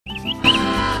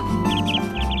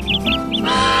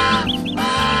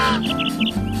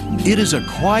It is a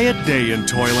quiet day in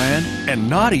Toyland, and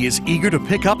Noddy is eager to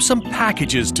pick up some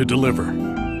packages to deliver.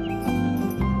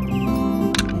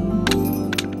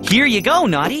 Here you go,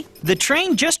 Noddy. The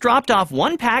train just dropped off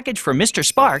one package for Mr.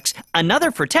 Sparks,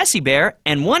 another for Tessie Bear,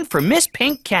 and one for Miss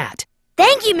Pink Cat.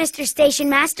 Thank you, Mr. Station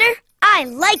Master. I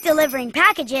like delivering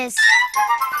packages.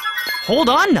 Hold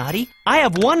on, Noddy. I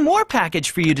have one more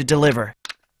package for you to deliver.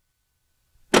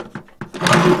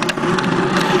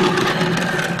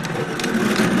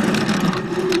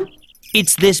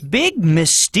 It's this big,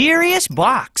 mysterious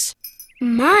box.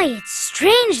 My, it's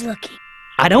strange looking.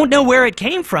 I don't know where it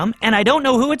came from, and I don't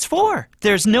know who it's for.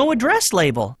 There's no address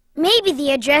label. Maybe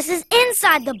the address is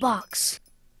inside the box.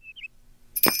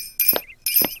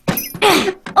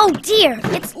 Oh dear,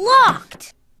 it's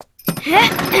locked.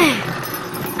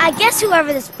 I guess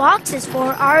whoever this box is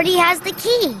for already has the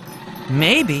key.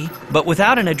 Maybe, but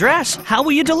without an address, how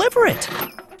will you deliver it?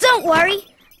 Don't worry.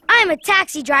 I'm a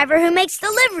taxi driver who makes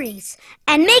deliveries,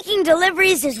 and making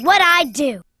deliveries is what I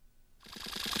do.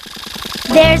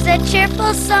 There's a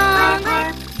cheerful song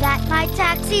that my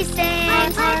taxi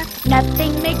sings.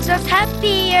 Nothing makes us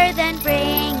happier than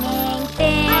bringing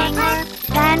things.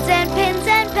 Pans and pins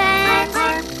and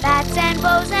pens, bats and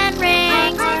bows and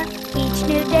rings. Each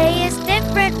new day is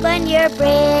different when you're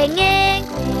bringing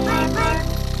things.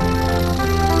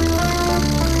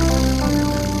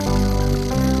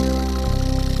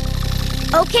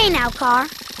 Okay now, car.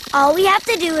 All we have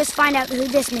to do is find out who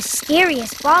this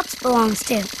mysterious box belongs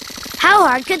to. How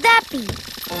hard could that be?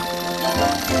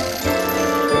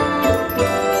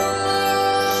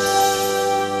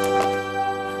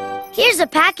 Here's a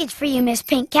package for you, Miss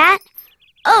Pink Cat.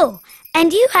 Oh, and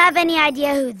do you have any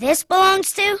idea who this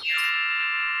belongs to?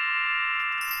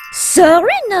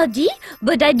 Sorry, Noddy,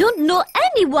 but I don't know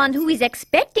anyone who is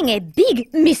expecting a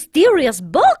big, mysterious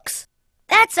box.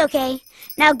 That's okay.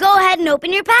 Now go ahead and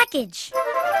open your package.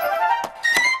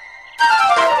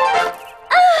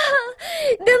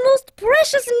 The most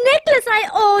precious necklace I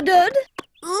ordered.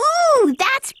 Ooh,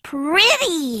 that's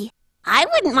pretty. I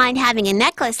wouldn't mind having a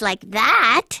necklace like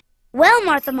that. Well,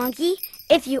 Martha Monkey,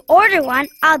 if you order one,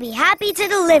 I'll be happy to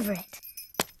deliver it.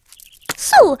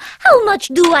 So, how much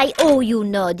do I owe you,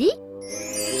 Noddy?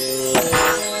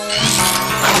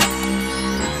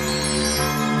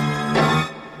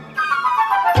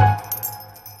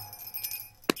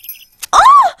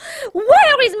 Oh!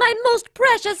 Where is my most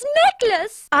precious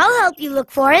necklace? I'll help you look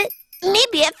for it.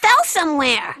 Maybe it fell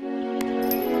somewhere.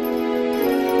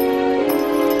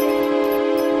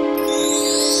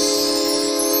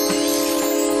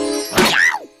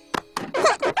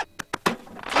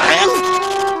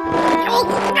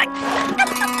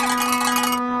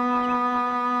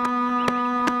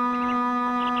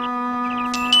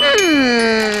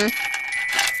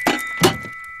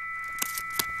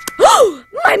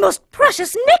 My most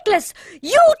precious necklace!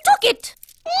 You took it!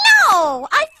 No,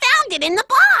 I found it in the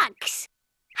box.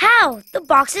 How? The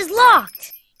box is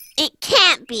locked. It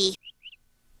can't be.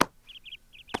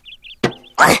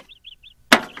 It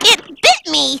bit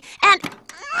me, and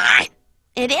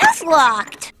it is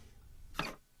locked.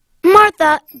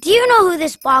 Martha, do you know who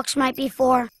this box might be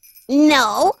for?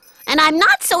 No, and I'm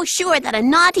not so sure that a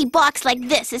naughty box like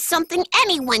this is something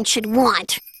anyone should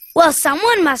want. Well,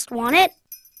 someone must want it.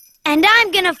 And I'm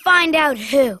gonna find out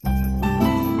who.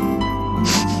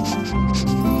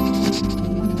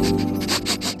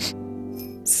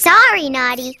 Sorry,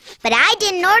 Noddy, but I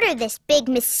didn't order this big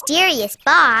mysterious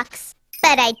box.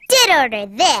 But I did order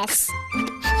this.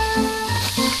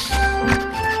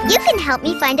 You can help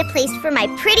me find a place for my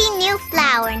pretty new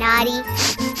flower, Noddy.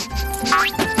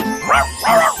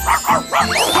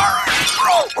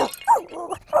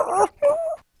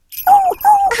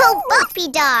 Oh, puppy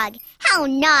dog, how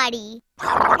naughty.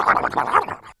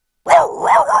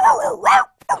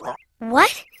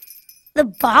 What? The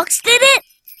box did it?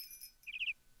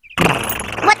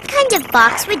 What kind of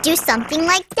box would do something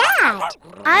like that?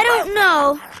 I don't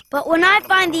know, but when I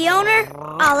find the owner,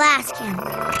 I'll ask him.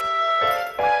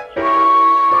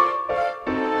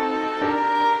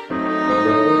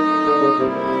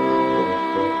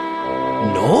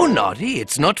 No, Noddy,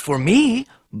 it's not for me.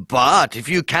 But if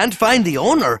you can't find the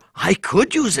owner, I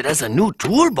could use it as a new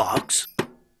toolbox.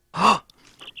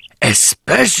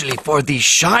 Especially for these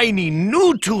shiny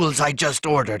new tools I just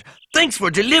ordered. Thanks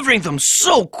for delivering them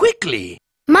so quickly.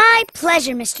 My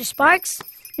pleasure, Mr. Sparks.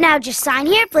 Now just sign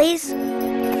here, please.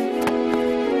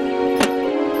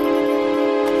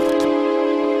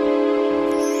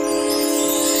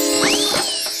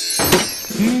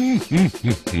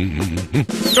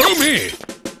 Oh me!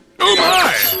 Oh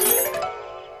my!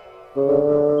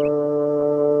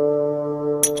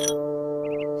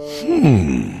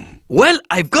 Well,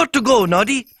 I've got to go,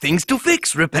 Noddy. Things to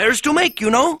fix, repairs to make, you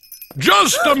know.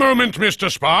 Just a moment, Mr.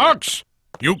 Sparks.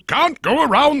 You can't go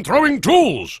around throwing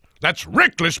tools. That's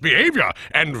reckless behavior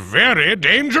and very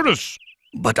dangerous.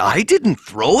 But I didn't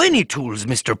throw any tools,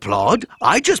 Mr. Plod.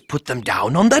 I just put them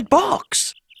down on that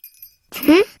box.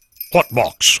 What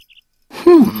box?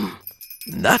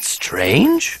 That's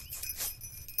strange.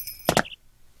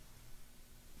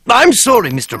 I'm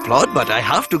sorry, Mr. Plod, but I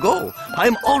have to go.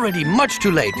 I'm already much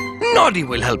too late. Noddy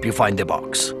will help you find the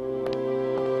box.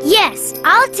 Yes,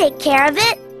 I'll take care of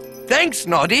it. Thanks,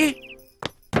 Noddy.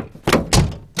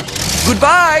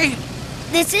 Goodbye.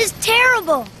 This is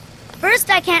terrible. First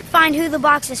I can't find who the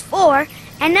box is for,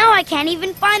 and now I can't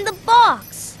even find the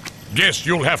box. Guess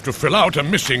you'll have to fill out a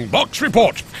missing box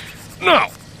report. Now,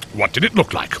 what did it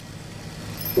look like?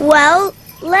 Well,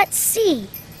 let's see.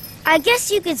 I guess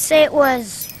you could say it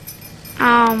was,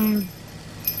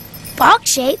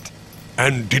 box-shaped.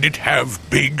 And did it have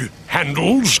big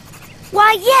handles?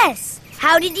 Why, yes.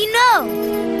 How did you know?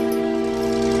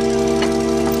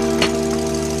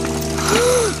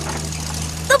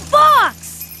 The box!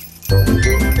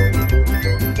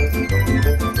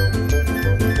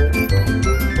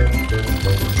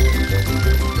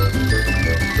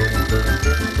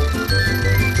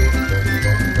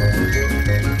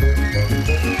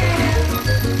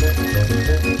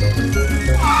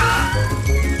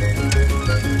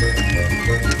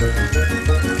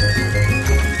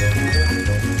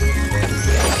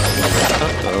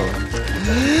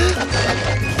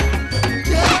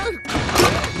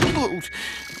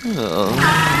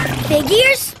 Big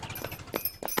ears?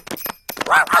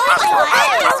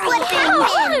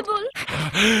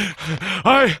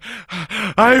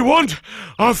 I want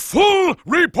a full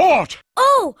report.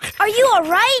 Oh, are you all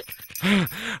right?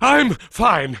 I'm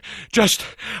fine, just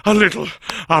a little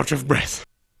out of breath.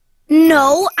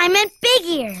 No, I meant big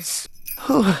ears.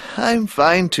 Oh, I'm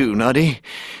fine too, Noddy.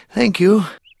 Thank you.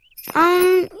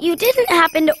 You didn't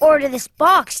happen to order this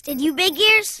box, did you, Big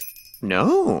Ears?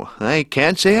 No, I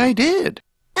can't say I did.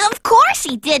 Of course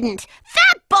he didn't.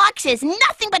 That box is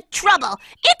nothing but trouble.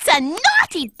 It's a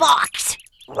naughty box.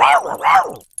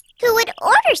 Who would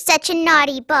order such a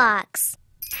naughty box?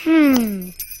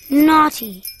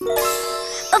 Naughty.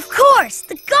 Of course,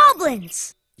 the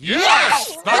goblins!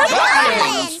 Yes, the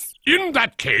goblins! In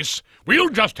that case, we'll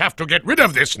just have to get rid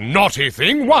of this naughty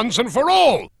thing once and for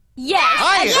all. Get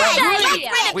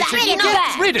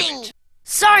rid of it.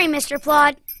 Sorry, Mr.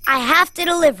 Plod. I have to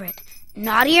deliver it.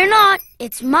 Naughty or not,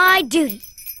 it's my duty.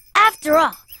 After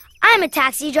all, I'm a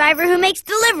taxi driver who makes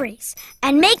deliveries,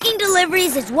 and making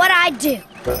deliveries is what I do.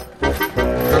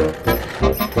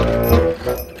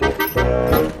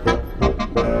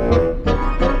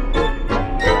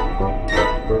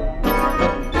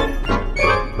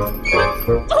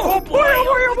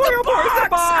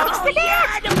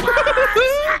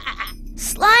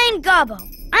 Sly and Gobbo,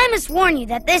 I must warn you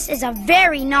that this is a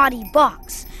very naughty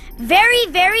box. Very,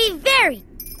 very, very.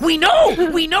 We know!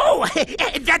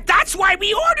 That's why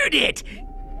we ordered it!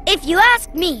 If you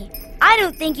ask me, I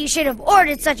don't think you should have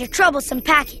ordered such a troublesome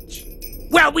package.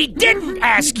 Well, we didn't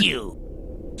ask you!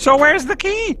 So where's the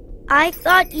key? I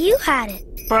thought you had it.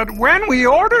 But when we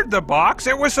ordered the box,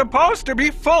 it was supposed to be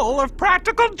full of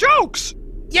practical jokes.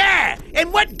 Yeah,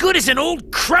 and what good is an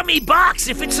old crummy box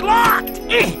if it's locked?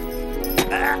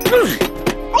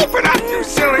 Open up, you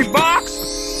silly box!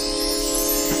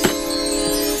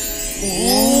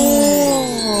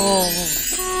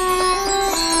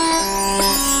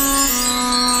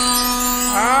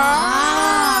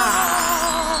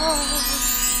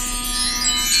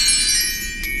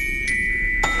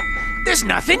 There's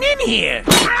nothing in here.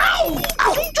 Ow!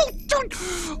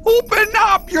 Open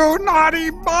up, you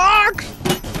naughty box!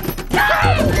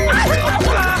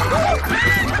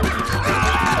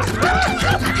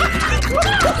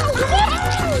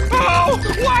 Oh,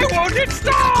 why won't it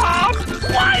stop?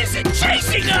 Why is it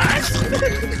chasing us?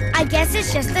 I guess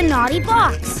it's just a naughty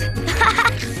box.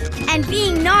 And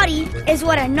being naughty is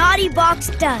what a naughty box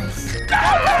does.